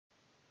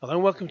Hello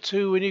and welcome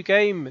to a new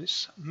game.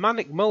 It's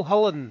Manic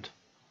Mulholland.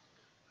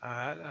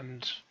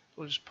 And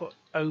we'll just put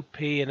OP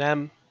and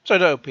M. Sorry,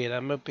 not OP and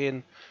M. OP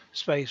and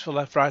space for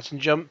left, right and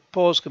jump.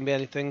 Pause can be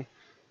anything.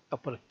 I'll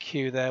put a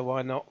Q there,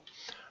 why not?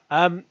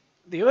 The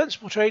events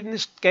portrayed in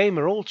this game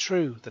are all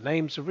true. The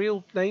names are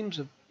real names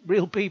of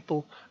real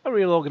people and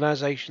real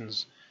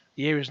organisations.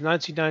 The year is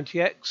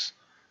 1990X.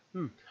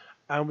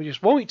 And with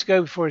just 1 week to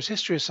go before his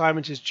history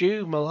assignment is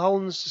due,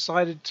 Mulholland's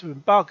decided to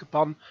embark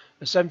upon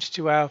a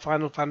 72-hour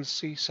Final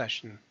Fantasy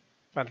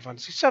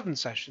VII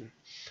session.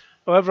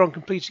 However, on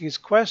completing his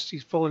quest,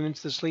 he's fallen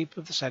into the sleep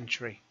of the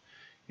century.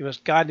 You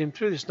must guide him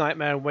through this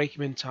nightmare and wake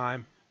him in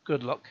time.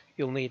 Good luck,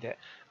 you'll need it.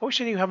 I wish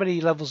I knew how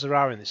many levels there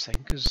are in this thing,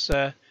 because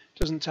it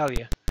doesn't tell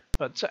you.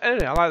 But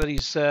anyway, I like that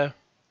he's... I have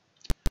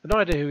no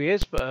idea who he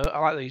is, but I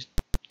like that he's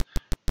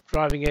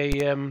driving a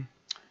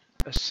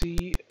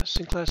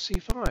Sinclair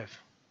C5.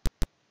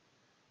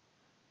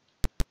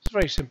 It's a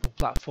very simple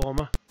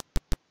platformer.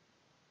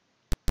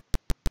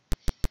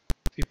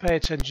 If you pay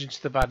attention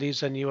to the baddies,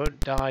 then you won't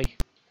die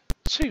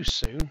too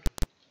soon.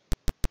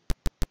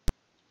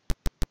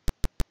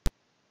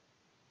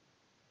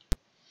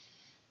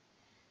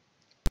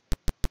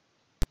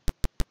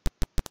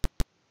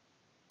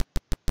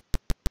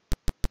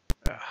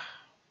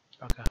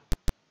 Okay.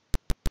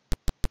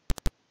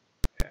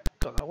 Yeah,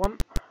 got that one.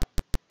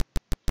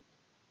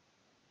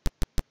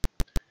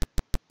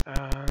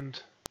 And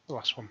the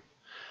last one.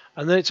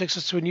 And then it takes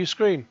us to a new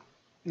screen.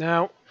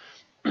 Now,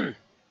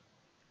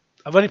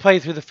 I've only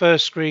played through the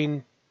first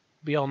screen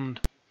beyond.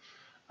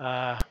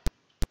 Oh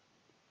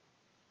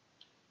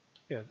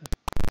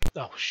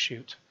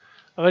shoot!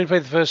 I've only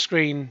played the first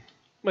screen.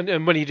 When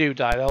you do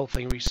die, the whole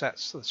thing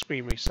resets. The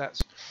screen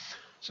resets.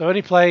 So I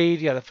only played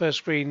the first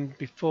screen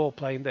before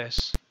playing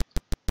this.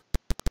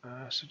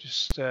 So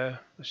just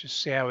let's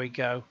just see how we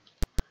go.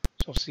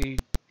 So obviously,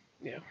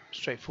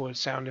 straightforward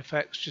sound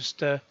effects, just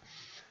for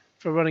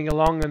running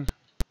along, and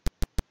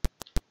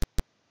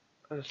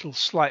a little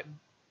slight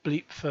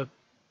bleep for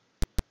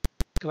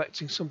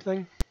collecting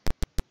something.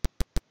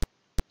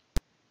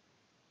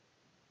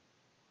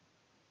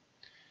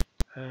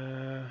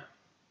 Ooh.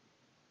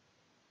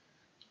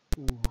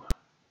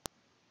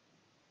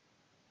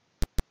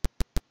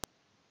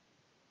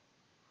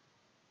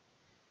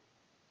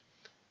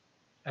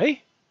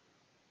 Hey?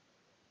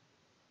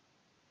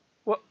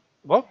 What?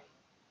 What?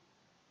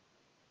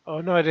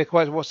 Oh, no idea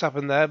quite what's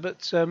happened there,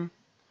 but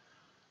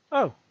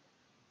oh.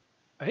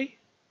 Hey?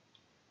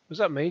 Was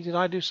that me? Did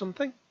I do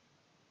something?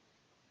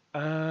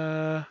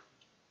 Have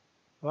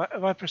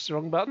I pressed the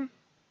wrong button?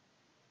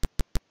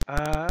 Oh.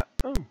 I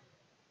don't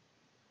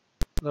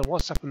know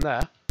what's happened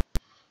there.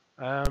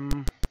 I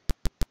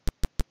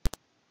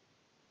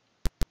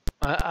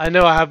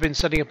know I have been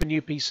setting up a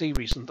new PC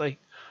recently.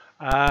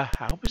 How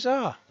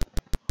bizarre.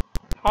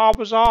 How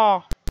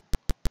bizarre.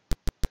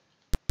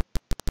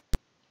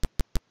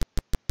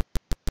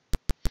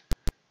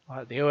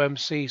 Like the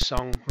OMC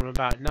song from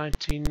about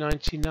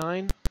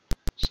 1999.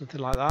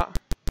 Something like that.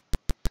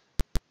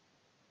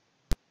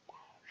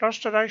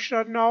 Destination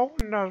unknown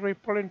as we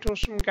pull into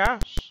some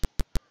gas.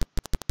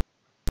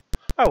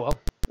 Oh well,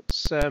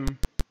 it's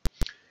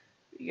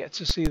you get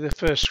to see the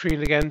first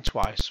screen again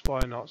twice. Why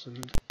not?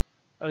 And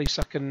at least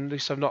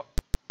I've not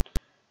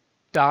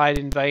died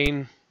in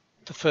vain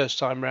the first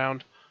time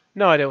round.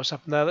 No idea what's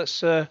happened there.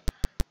 Let's hope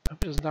it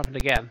doesn't happen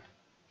again.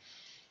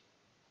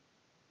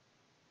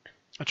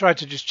 I tried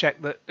to just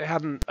check that they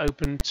hadn't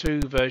opened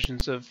two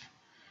versions of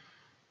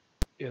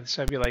the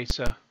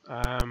simulator.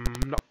 I'm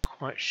not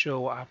quite sure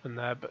what happened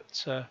there,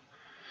 but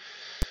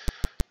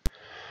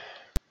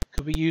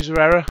could be user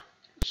error.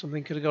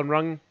 Something could have gone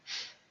wrong.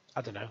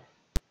 I don't know.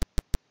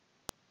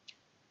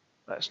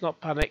 Let's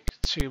not panic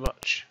too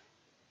much.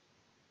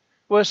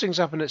 Worst things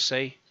happen at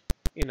sea,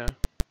 Your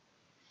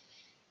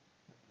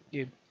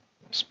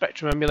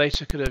Spectrum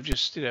emulator could have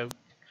just,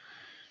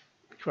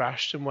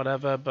 crashed and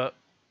whatever, but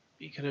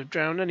you could have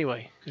drowned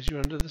anyway, because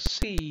you're under the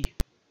sea.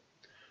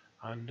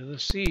 Under the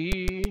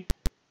sea.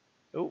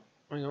 Oh,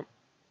 hang on.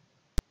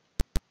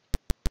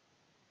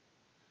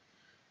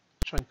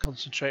 Try and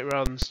concentrate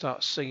rather than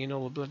start singing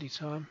all the bloody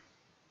time.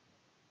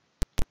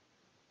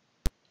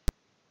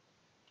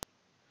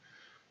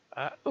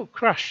 Oh,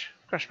 Crash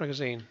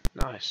magazine.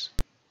 Nice.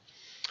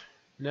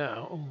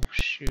 Now, oh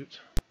shoot.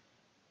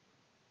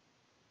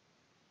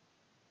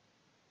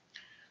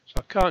 So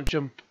I can't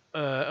jump.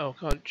 I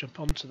can't jump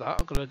onto that.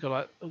 I've got to go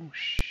like. Oh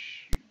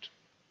shoot.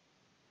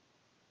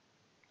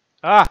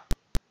 Ah.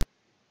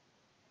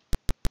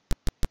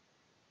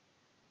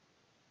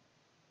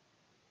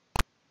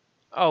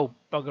 Oh,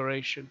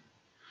 buggeration.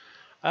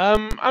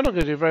 I'm not going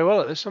to do very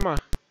well at this, am I?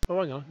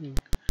 Oh, hang on.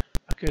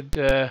 I could.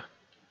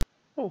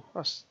 Oh,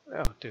 I'll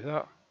do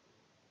that.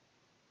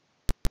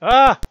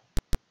 Ah!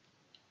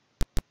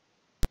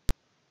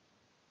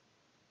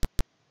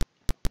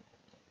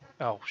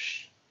 Oh,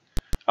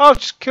 Oh,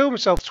 just kill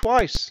myself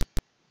twice.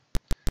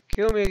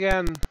 Kill me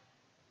again.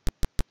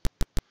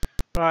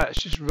 Right,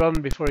 let's just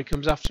run before he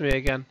comes after me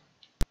again.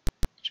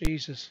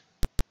 Jesus.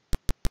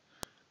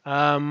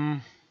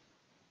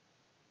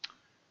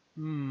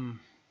 Hmm.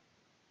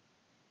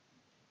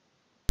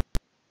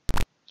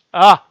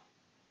 Ah!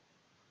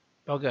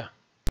 Bugger.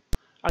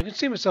 I can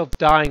see myself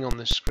dying on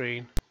this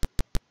screen.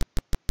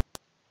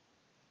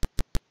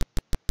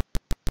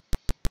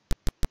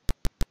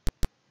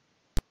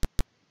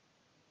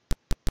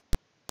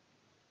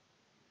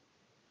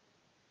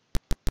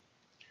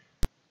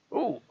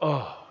 Ooh,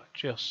 oh,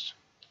 just.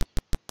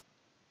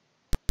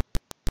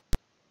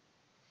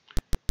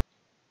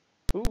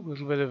 Ooh, a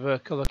little bit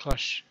of colour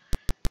clash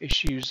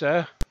issues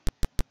there.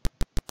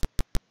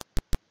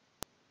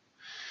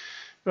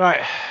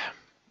 Right,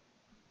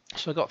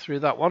 so I got through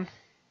that one.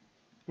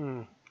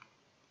 Oh,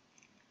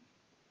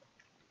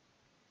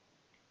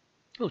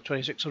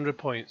 2,600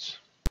 points.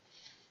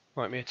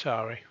 Like my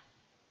Atari.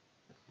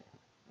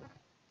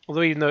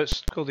 Although even though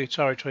it's called the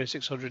Atari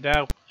 2600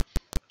 now,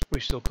 we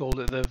still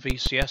called it the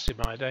VCS in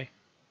my day.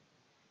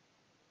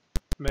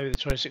 Maybe the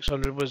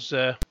 2600 was,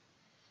 maybe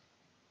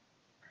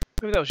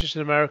that was just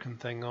an American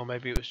thing, or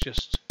maybe it was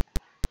just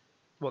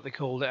what they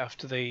called it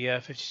after the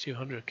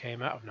 5200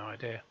 came out. I have no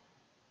idea.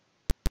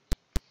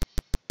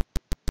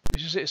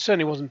 It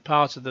certainly wasn't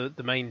part of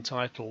the main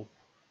title,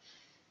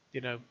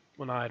 you know,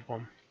 when I had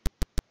one.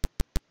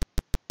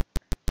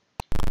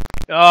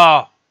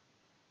 Ah, oh,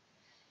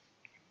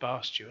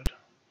 bastard.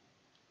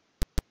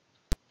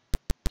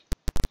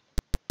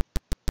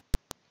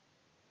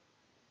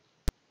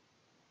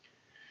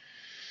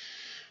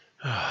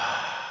 Oh,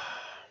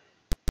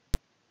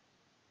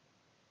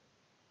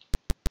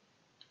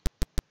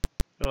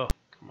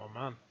 come on,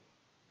 man.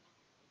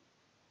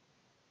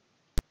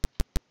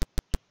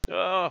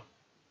 Oh,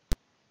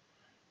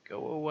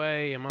 go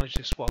away. I managed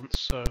this once,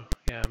 so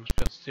yeah, I must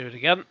be able to do it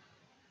again.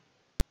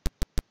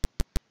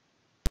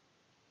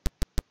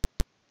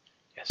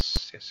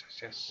 Yes, yes,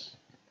 yes, yes.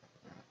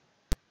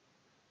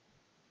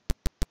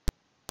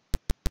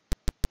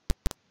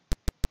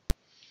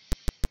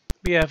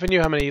 But yeah, if I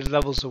knew how many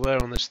levels there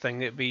were on this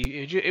thing,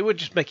 it would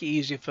just make it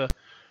easier for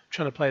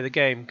trying to play the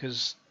game,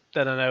 because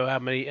then I know how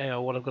many, you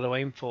know, what I've got to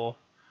aim for.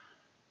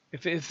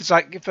 If it's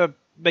like, if I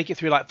make it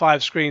through like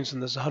 5 screens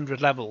and there's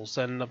 100 levels,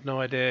 then I've no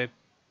idea,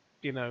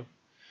 you know.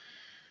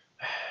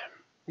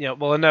 Yeah,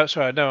 well, I know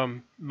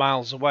I'm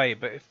miles away,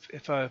 but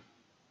if I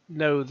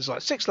know there's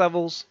like 6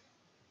 levels,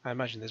 I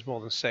imagine there's more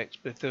than 6,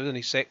 but if there was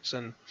only 6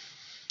 and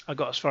I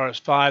got as far as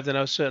 5, then I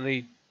would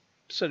certainly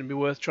be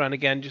worth trying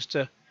again just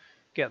to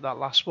get that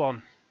last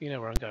one. You know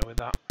where I'm going with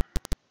that.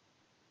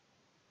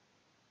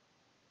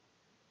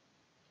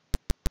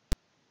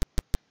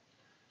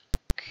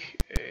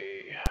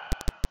 Okay.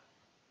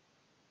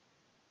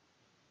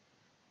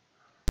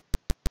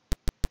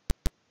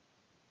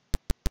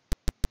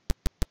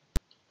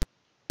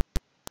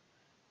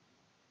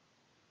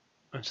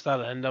 And to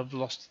that end, I've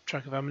lost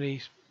track of how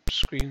many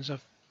screens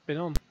I've been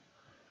on.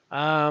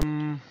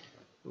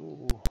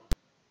 Ooh.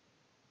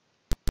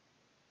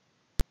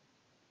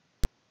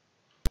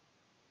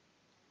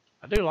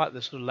 I do like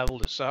this sort of level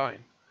design.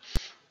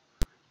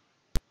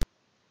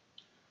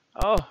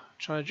 Oh,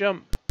 trying to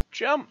jump.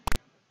 Jump!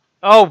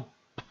 Oh,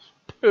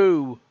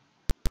 poo!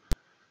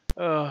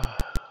 I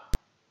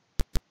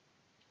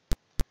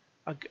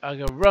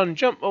go run,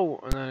 jump, oh,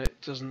 and then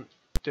it doesn't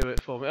do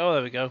it for me. Oh,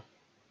 there we go.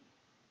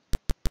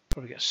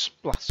 Probably get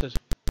splattered.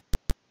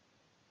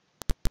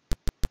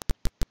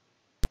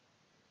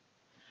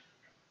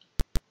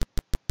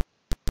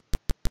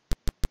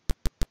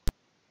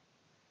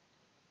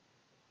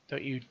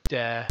 Don't you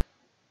dare.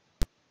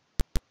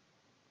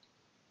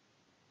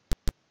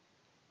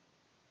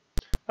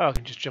 Oh, I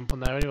can just jump on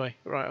there anyway.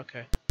 Right,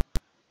 okay.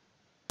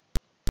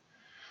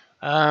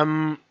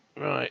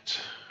 Right.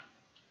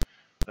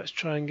 Let's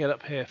try and get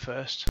up here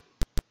first.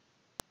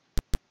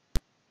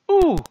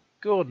 Ooh!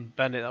 Gordon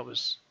Bennett, that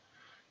was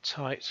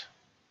tight.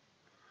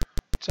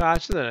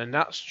 Tighter than a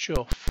gnat's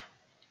chuff.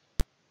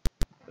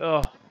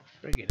 Oh,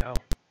 friggin' hell.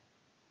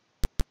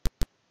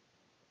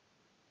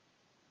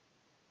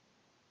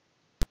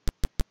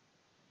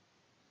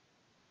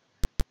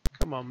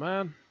 Come on,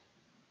 man.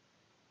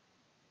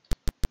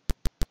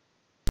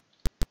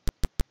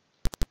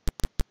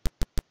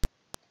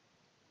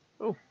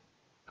 Oh.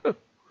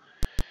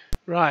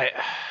 Right.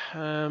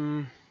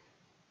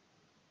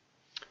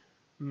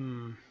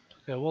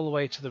 Go all the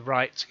way to the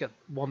right to get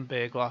one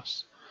beer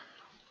glass.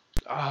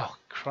 Oh,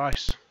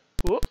 Christ.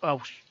 Whoa.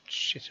 Oh,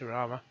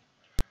 shitarama.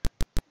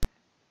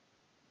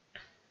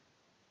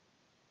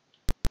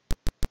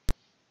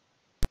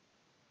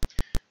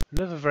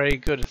 Never very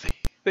good at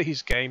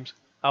these games.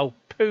 Oh,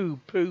 poo,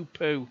 poo,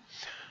 poo.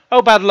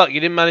 Oh, bad luck. You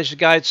didn't manage to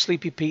guide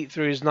Sleepy Pete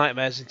through his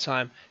nightmares in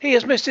time. He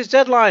has missed his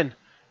deadline.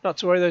 Not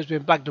to worry, though, he's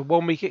been bagged a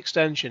 1-week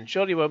extension.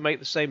 Surely you won't make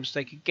the same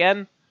mistake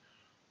again.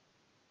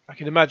 I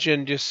can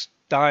imagine just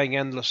dying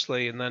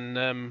endlessly, and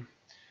then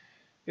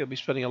he'll be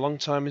spending a long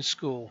time in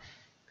school.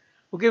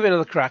 We'll give it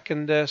another crack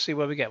and see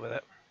where we get with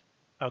it.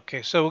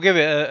 Okay, so we'll give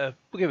it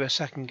a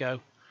second go.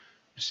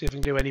 See if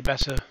we can do any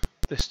better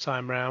this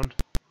time round.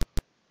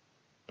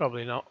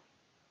 Probably not.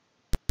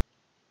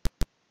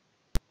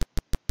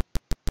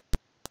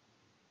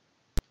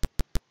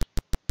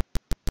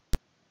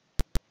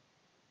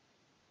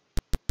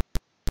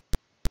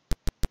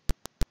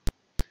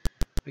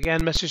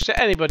 Again, message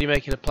to anybody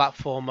making a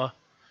platformer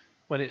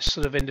when it's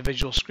sort of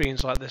individual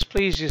screens like this.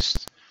 Please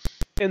just,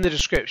 in the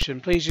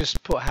description, please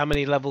just put how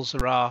many levels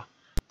there are.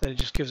 Then it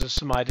just gives us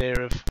some idea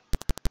of,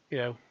 you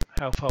know,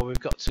 how far we've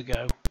got to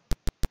go.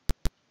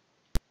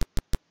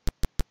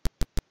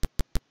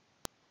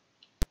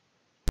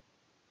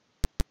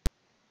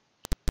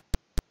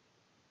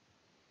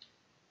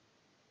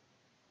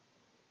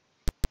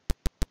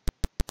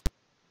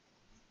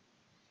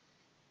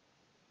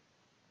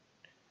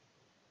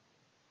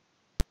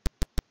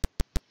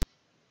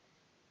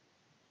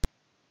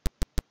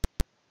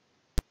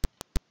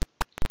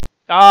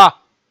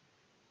 Ah!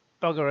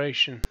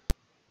 Buggeration.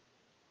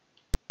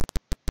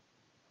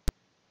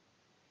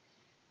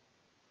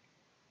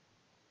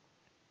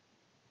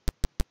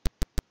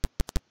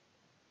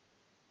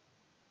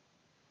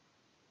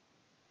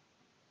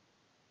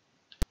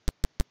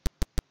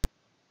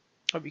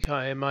 Hope you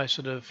can't hear my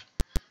sort of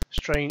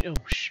strange, oh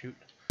shoot,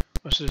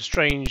 my sort of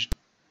strange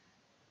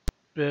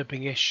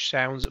burping-ish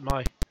sounds that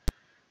my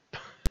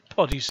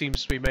body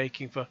seems to be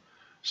making for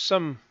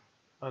some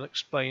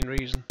unexplained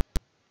reason.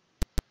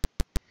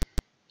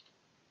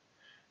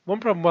 One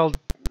problem, well,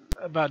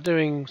 about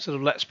doing sort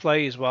of let's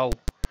plays while,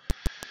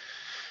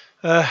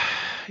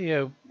 you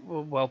know,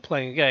 while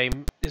playing a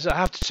game is I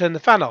have to turn the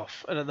fan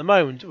off, and at the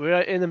moment we're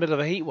in the middle of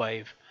a heat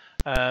wave.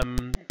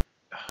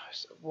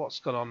 What's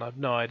gone on? I have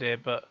no idea,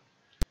 but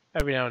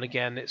every now and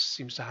again it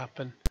seems to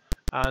happen,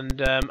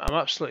 and I'm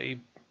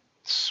absolutely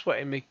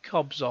sweating my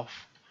cobs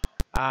off,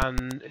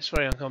 and it's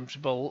very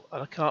uncomfortable,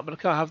 and I can't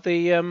have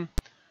the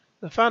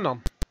fan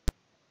on,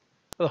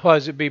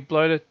 otherwise it'd be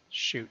blowing a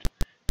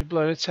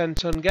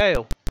 10-ton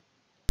gale.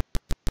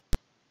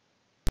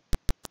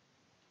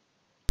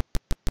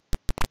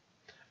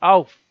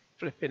 Oh,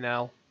 flipping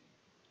hell.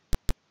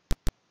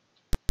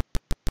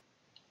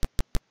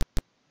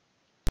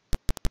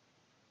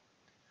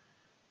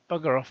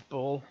 Bugger off,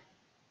 ball.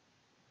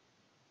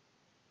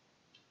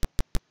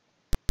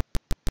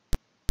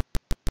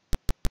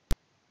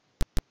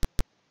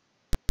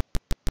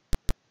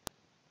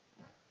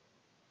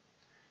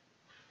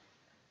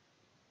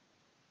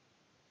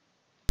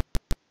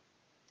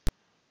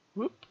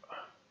 Whoop.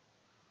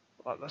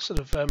 Like that sort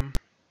of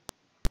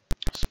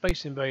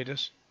Space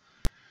Invaders.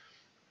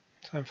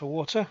 Time for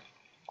water.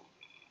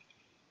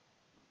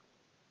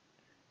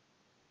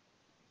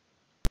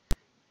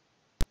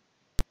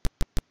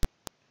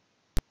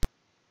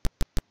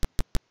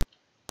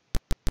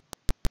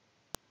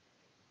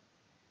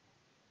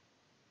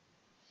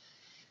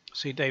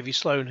 See, Davey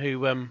Sloan,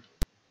 who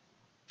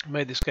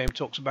made this game,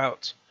 talks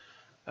about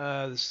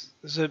there's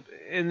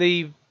in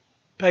the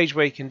page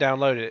where you can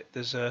download it.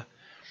 There's a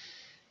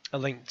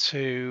link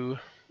to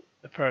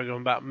a program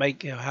about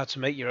how to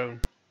make your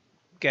own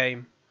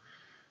game,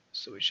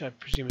 so which I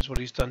presume is what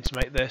he's done to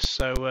make this.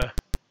 So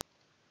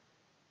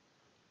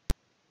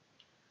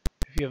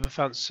if you ever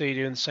fancy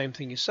doing the same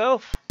thing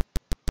yourself,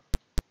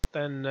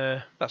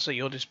 then that's at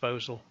your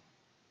disposal.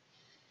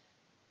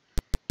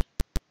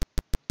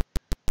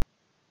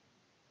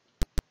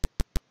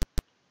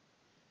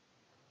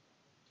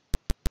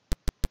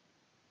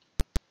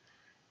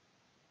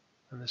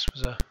 And this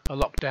was a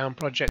lockdown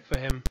project for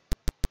him.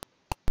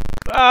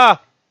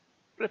 Ah!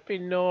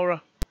 Flipping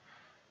Nora.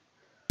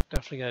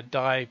 Definitely going to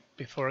die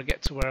before I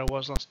get to where I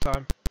was last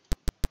time.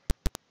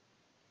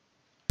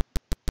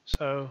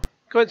 So,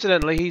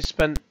 coincidentally, he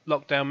spent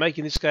lockdown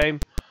making this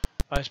game.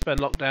 I spent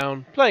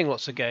lockdown playing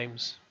lots of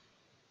games.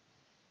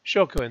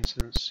 Sure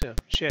coincidence, yeah,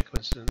 sheer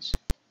coincidence.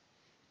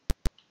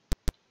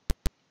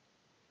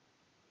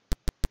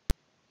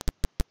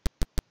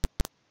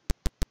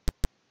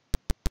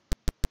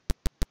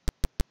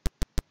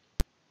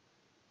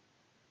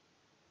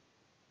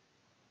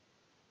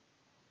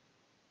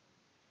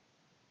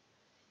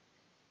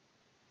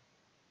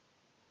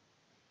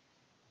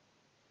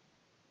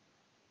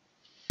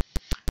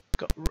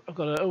 I've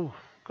got a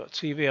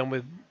TV on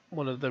with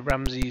one of the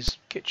Ramsay's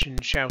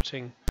kitchen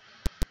shouting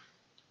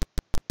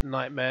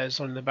nightmares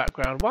on in the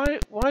background. Why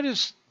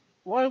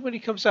when he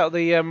comes out of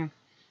the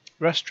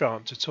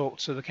restaurant to talk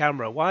to the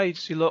camera, why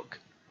does he look?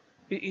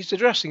 He's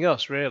addressing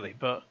us really,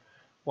 but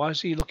why is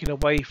he looking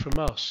away from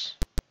us?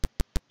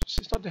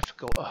 It's not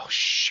difficult. Oh,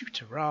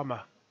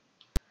 shoot-a-rama.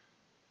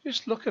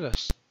 Just look at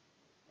us,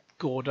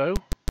 Gordo.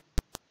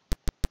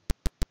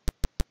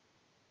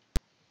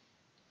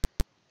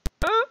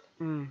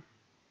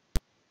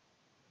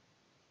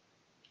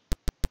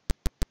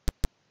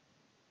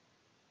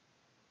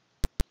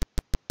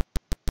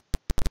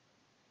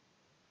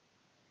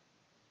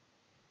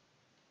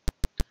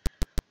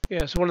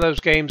 Yeah, it's one of those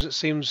games that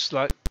seems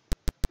like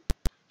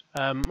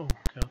oh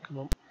God, come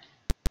on.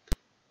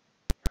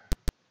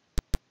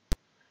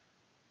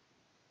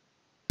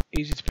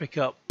 Easy to pick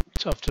up,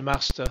 tough to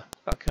master,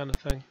 that kind of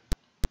thing.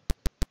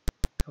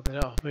 Oh, they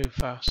don't move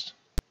fast.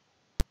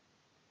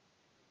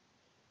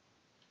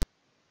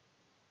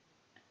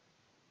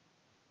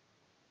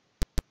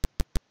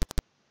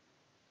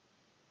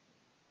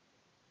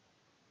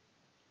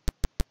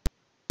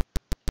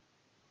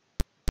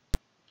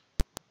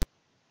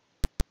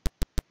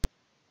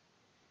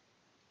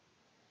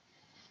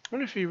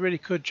 wonder if you really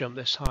could jump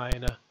this high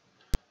in a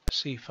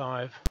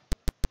C5.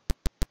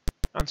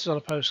 Answers on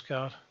a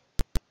postcard.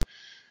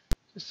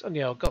 Oh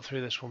yeah, I got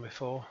through this one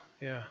before.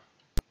 Yeah.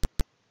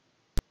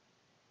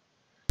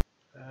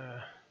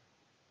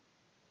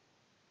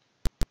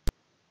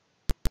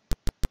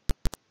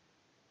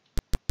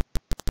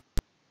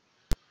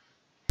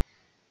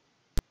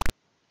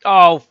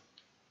 Oh,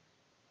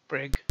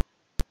 brig.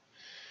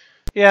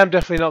 Yeah, I'm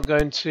definitely not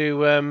going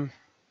to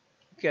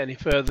get any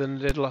further than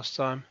I did last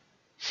time.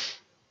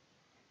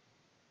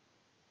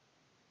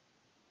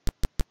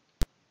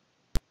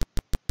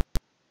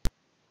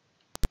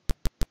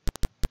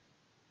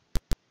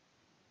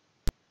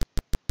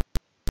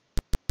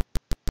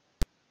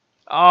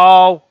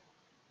 Oh,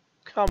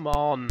 come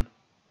on.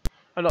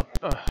 I'm not.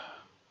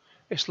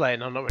 It's late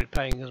and I'm not really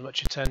paying as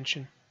much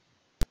attention.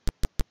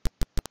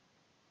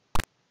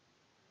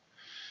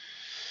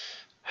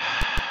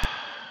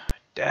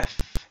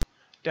 Death.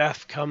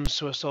 Death comes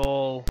to us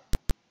all.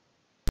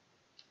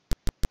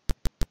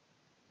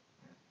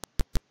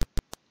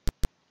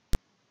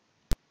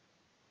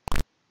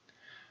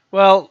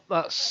 Well,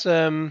 that's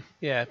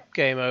yeah,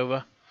 game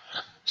over.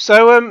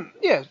 So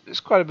yeah, it's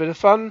quite a bit of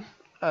fun.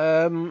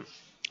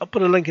 I'll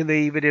put a link in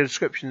the video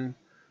description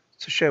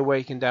to show where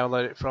you can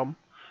download it from,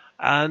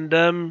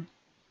 and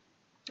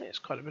it's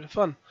quite a bit of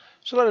fun.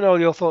 So let me know all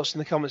your thoughts in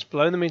the comments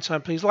below. In the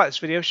meantime, please like this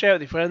video, share it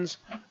with your friends,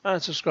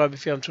 and subscribe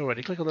if you haven't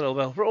already. Click on the little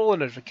bell for all the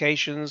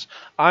notifications.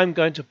 I'm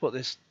going to put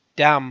this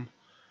damn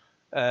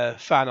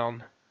fan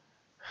on.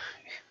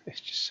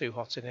 It's just too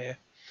hot in here.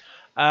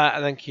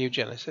 And then Q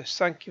Genesis.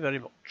 Thank you very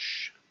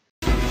much.